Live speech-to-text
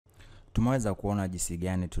tumeweza kuona jinsi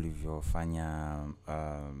gani tulivyofanya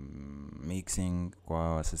mixing.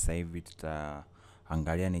 Kwa sasa hivi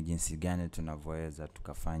tutaangalia ni jinsi gani tunavyoweza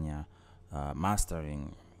tukafanya mastering.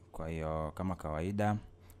 Kwa hiyo kama kawaida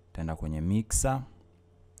tutaenda kwenye mixer,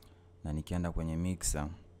 na nikienda kwenye mixer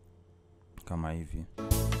kama hivi,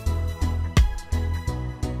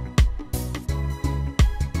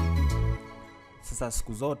 sasa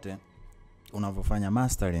siku zote unavyofanya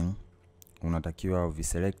mastering unatakiwa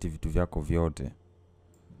uviselect vitu vyako vyote.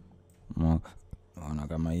 Naona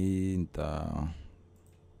kama hii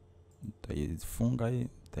nitaifunga, hii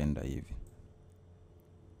itaenda hivi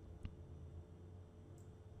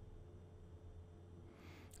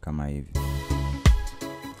kama hivi.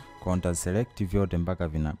 Kwa nita select vyote mpaka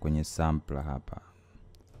vina kwenye sampler hapa.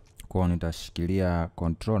 Kwa nitashikilia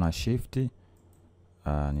control na shift,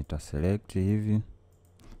 nita select hivi.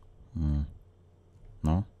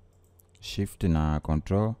 No, shift na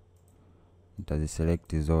control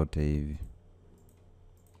nitaziselect zote hivi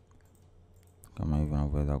kama hivi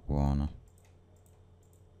unaweza kuona.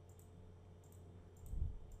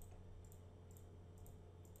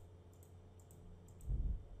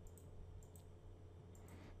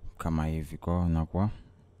 Kama hivi, kwa inakuwa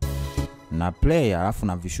na play, alafu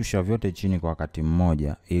na vishusha vyote chini kwa wakati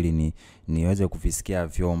mmoja ili niweze kuvisikia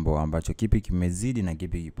vyombo ambacho kipi kimezidi na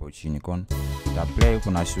kipi kipo chini. Kwa nita play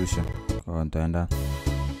kuna shusha, kwa nitaenda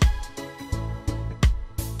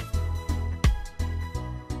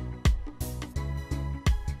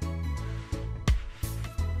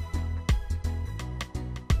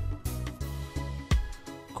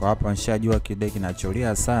kwa hapa. Nishajua kide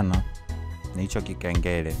kinacholia sana ni hicho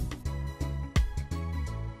kikengele.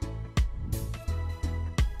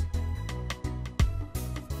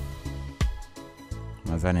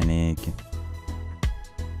 Nadhani ni hiki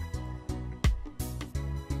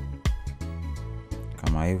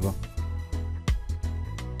kama hivyo,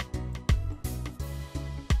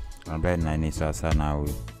 ambaye ni sawa sana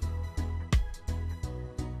huyu.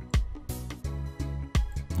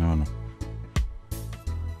 Naona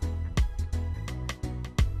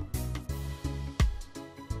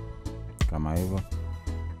kama hivyo.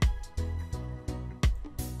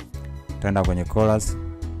 Tenda kwenye chorus,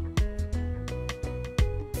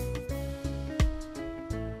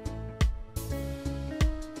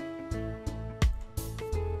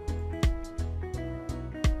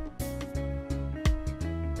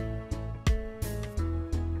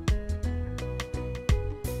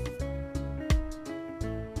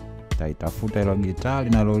 taitafuta hilo gitaa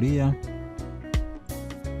linalolia.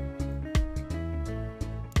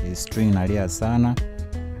 Hii string inalia sana.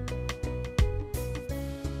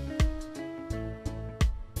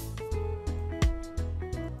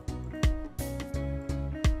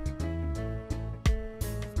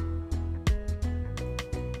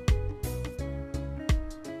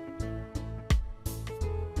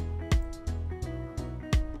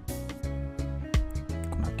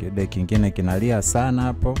 Kuna kide kingine kinalia sana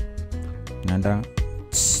hapo, naenda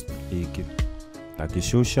hiki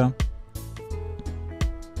takishusha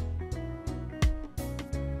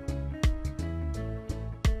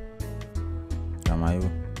kama hivyo.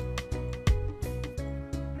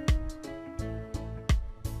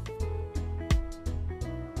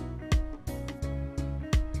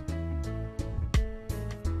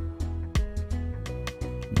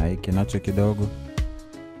 Na hiki nacho kidogo.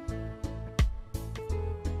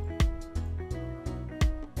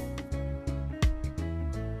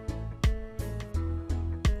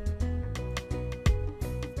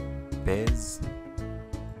 Bass.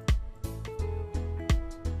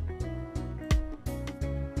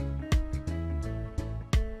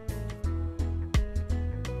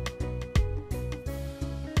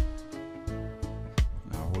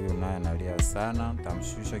 Na huyu naye analia sana,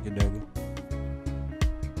 tamshusha kidogo.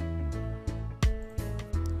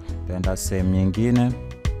 Tenda sehemu nyingine.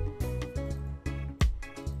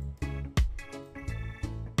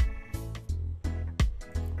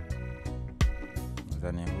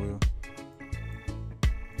 Nadhani huyu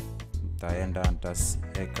nitaenda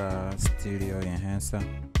nitaweka stereo enhancer,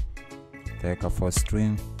 nitaweka 4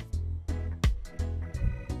 string,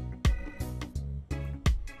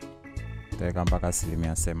 nitaweka mpaka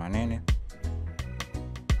 80%.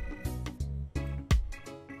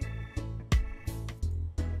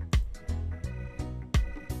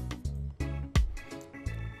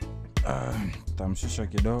 Tamshusha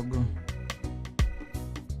kidogo.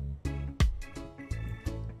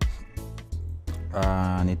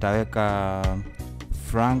 Nitaweka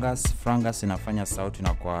frangas inafanya sauti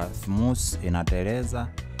na kwa smooth, inateleza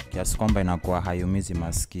kiasi kwamba inakuwa hayumizi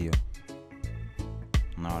masikio.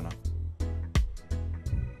 Naona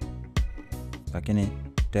lakini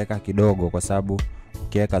teka kidogo kwa sababu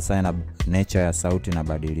ukiweka sana nature ya sauti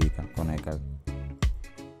inabadilika. Kwa naweka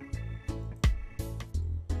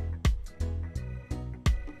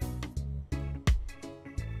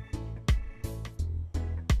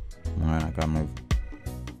kama hivyo.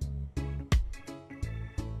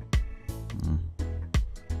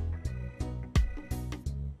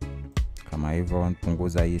 Kama hivyo.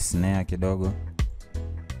 Nipunguza hii snare kidogo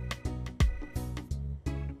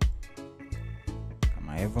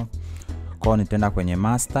kama hivyo. Kwa nitaenda kwenye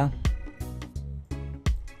master,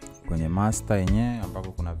 yenyewe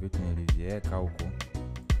ambapo kuna vitu niliviweka huko.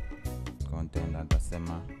 Content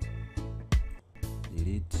nitasema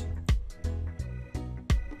delete,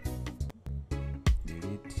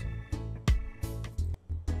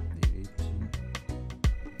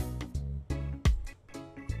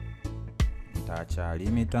 nitaacha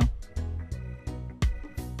limiter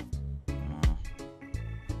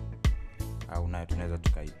au nayo tunaweza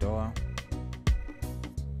tukaitoa.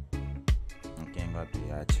 Ngoja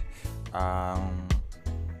tuiache.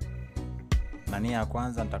 Nani ya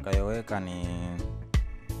kwanza nitakayoweka ni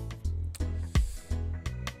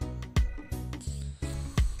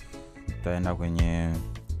tutaenda kwenye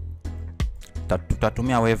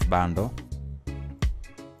tutatumia wave bundle.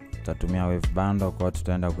 Kwa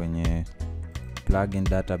tutaenda kwenye plugin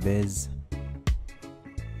database,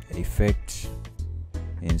 effect,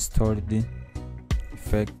 installed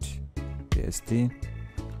effect, pst.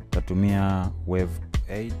 Tutatumia wave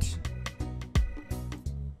 8.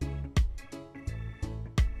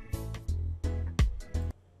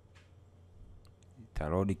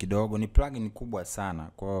 Itarodi kidogo. Ni plugin kubwa sana.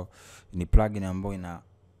 Kwa ni plugin ambayo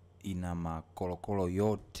ina makolokolo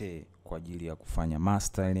yote kwa ajili ya kufanya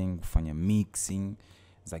mastering, kufanya mixing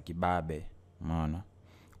za kibabe. Umeona?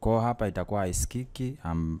 Kwa hapa itakuwa haisikiki.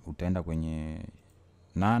 Utaenda kwenye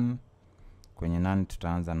none. Kwenye none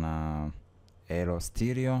tutaanza na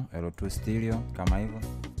L2 stereo kama hivyo.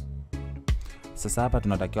 Sasa hapa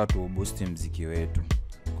tunatakiwa tu boost muziki wetu.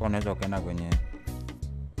 Kwa unaweza ukaenda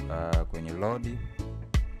kwenye load,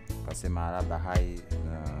 ukasema labda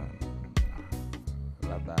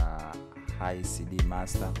high CD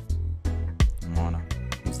master. Umeona?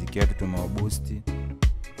 Muziki wetu tumeboost.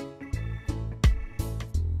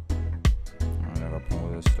 Unaweza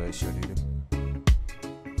kupunguza stress ile.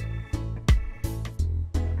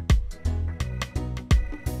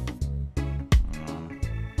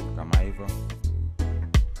 Kama hivyo.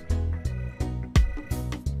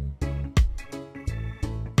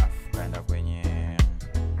 Kaenda kwenye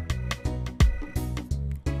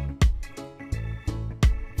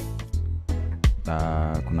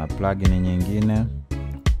kuna plugin nyingine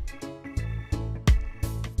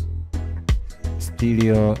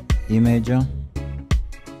stereo imager,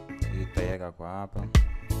 itaweka kwa hapa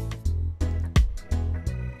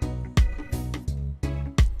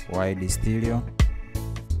wide stereo.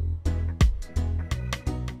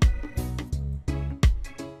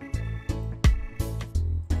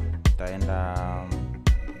 Taenda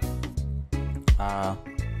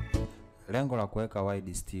lengo la kuweka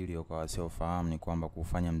wide stereo kwa wasiofahamu ni kwamba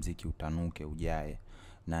kufanya mziki utanuke, ujae.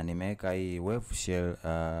 Na nimeweka hii wave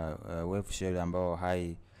shell ambayo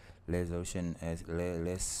high resolution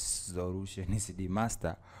CD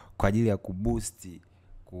master kwa ajili ya kuboost,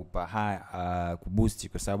 kuboost,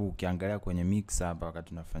 kwa sababu ukiangalia kwenye mixer hapa wakati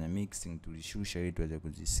tunafanya mixing tulishusha ili tuweze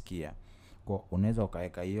kuzisikia. Kwa unaweza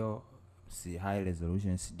ukaweka hiyo high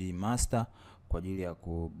resolution CD master kwa ajili ya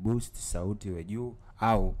kuboost sauti iwe juu,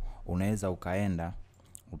 au unaweza ukaenda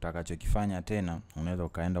utakachokifanya tena, unaweza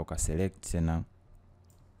ukaenda ukaselect tena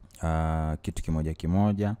kitu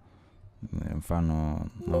kimoja, mfano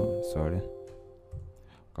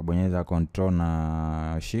ukabonyeza control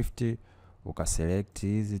na shift ukaselect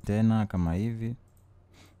hizi tena kama hivi.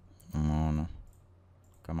 Umeona?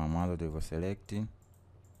 Kama mwanzo tulivyo select.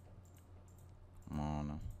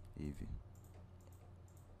 Umeona? Hivi.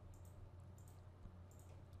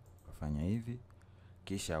 Ukafanya hivi,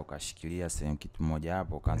 kisha ukashikilia sehemu kitu moja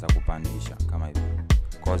hapo, ukaanza kupandisha kama hivi.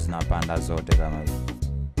 Cause napanda zote kama hivi.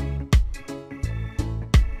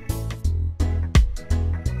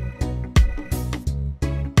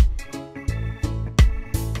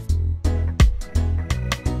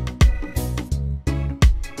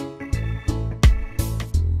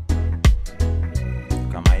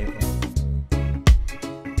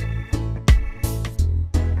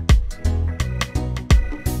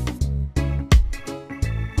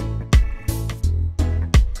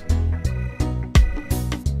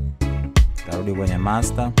 Tarudi kwenye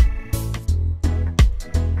master.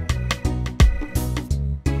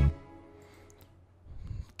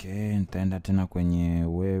 Okay, Nitaenda tena kwenye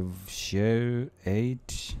wave share 8.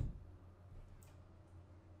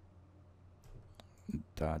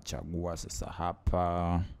 Nitachagua sasa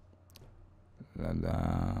hapa.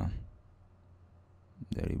 Labda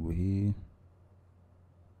jaribu hii.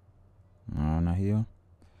 Naona hiyo.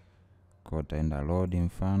 Kwa utaenda load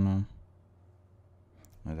mfano.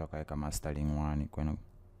 Unaweza kaweka mastering 1 kwa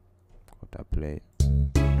uta play.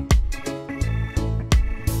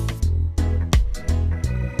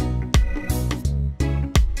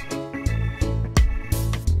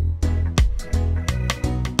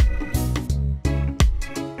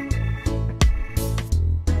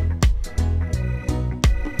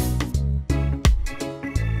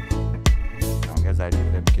 Ongeza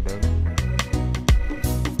reverb kidogo.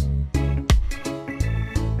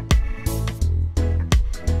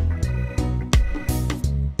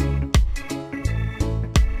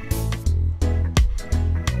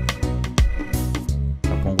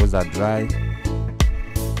 Punguza dry.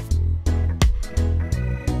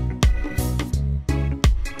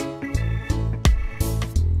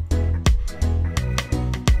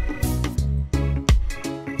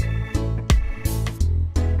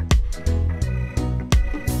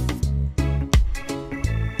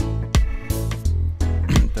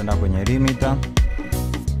 Tenda kwenye limiter.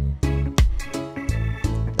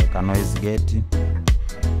 Weka noise gate.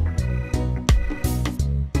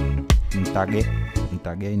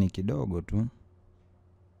 Nitagaini kidogo tu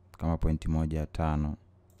kama 1.5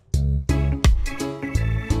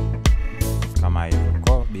 kama hivyo.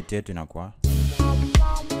 Kwa beat yetu inakuwa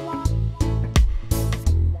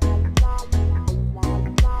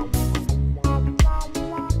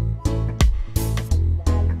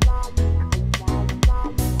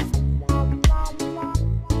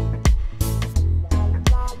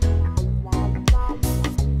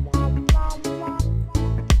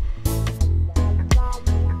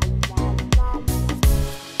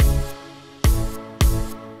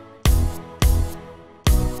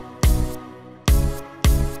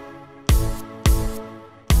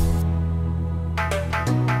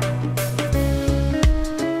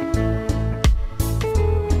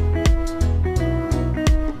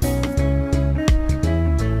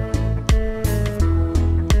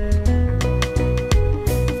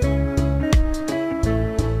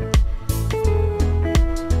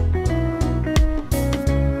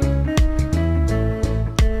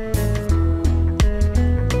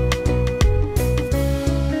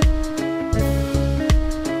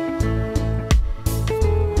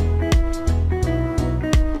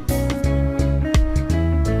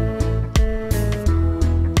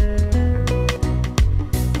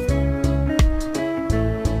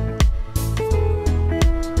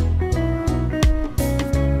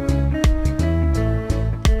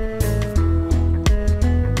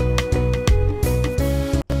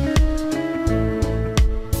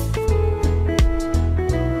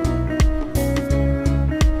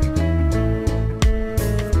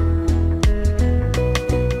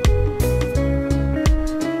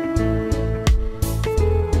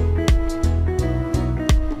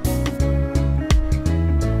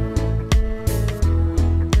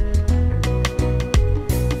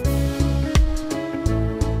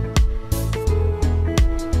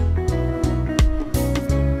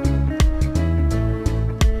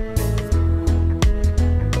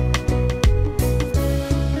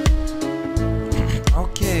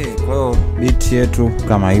beat yetu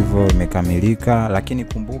kama hivyo imekamilika. Lakini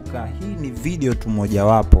kumbuka hii ni video tu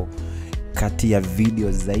mojawapo kati ya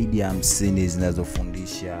video zaidi ya 50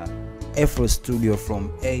 zinazofundisha FL Studio from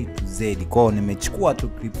A to Z. Kwa nimechukua tu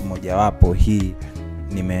clip mojawapo hii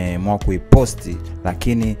nimeamua kuiposti,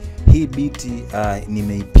 lakini hii beat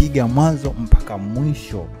nimeipiga mwanzo mpaka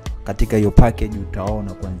mwisho. Katika hiyo package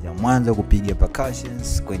utaona kuanzia mwanzo kupiga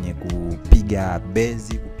percussions, kwenye kupiga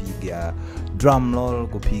bass, kupiga drum roll,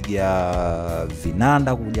 kupiga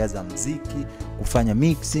vinanda, kujaza muziki, kufanya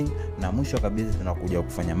mixing, na mwisho kabisa tunakuja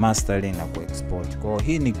kufanya mastering na kuexport. Kwa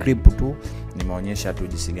hii ni clip tu nimeonyesha tu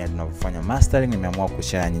jinsi gani tunavyofanya mastering, nimeamua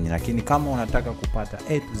kushare nyinyi. Lakini kama unataka kupata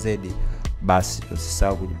A to Z, basi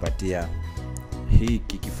usisahau kujipatia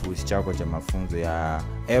hiki kifurushi chako cha mafunzo ya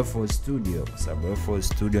FL Studio, kwa sababu FL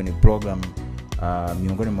Studio ni program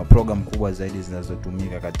miongoni mwa program kubwa zaidi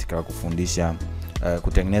zinazotumika katika kufundisha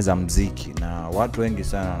kutengeneza muziki, na watu wengi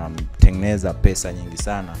sana wanatengeneza pesa nyingi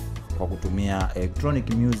sana kwa kutumia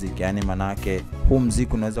electronic music. Yani manake huu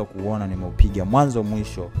muziki unaweza kuona nimeupiga mwanzo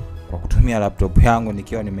mwisho kwa kutumia laptop yangu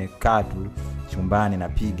nikiwa nimekaa tu chumbani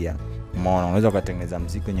napiga. Umeona, unaweza kutengeneza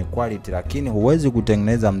muziki wenye quality, lakini huwezi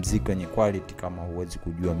kutengeneza muziki wenye quality kama huwezi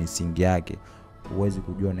kujua misingi yake. huwezi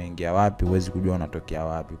kujua unaingia wapi, huwezi kujua unatokea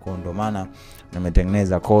wapi. Kwa ndio maana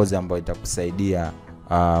nimetengeneza course ambayo itakusaidia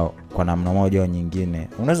kwa namna moja au nyingine.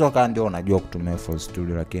 Unaweza ukawa ndio unajua kutumia FL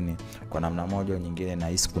Studio, lakini kwa namna moja au nyingine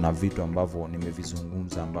nahisi kuna vitu ambavyo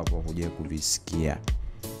nimevizungumza ambavyo hujai kuvisikia.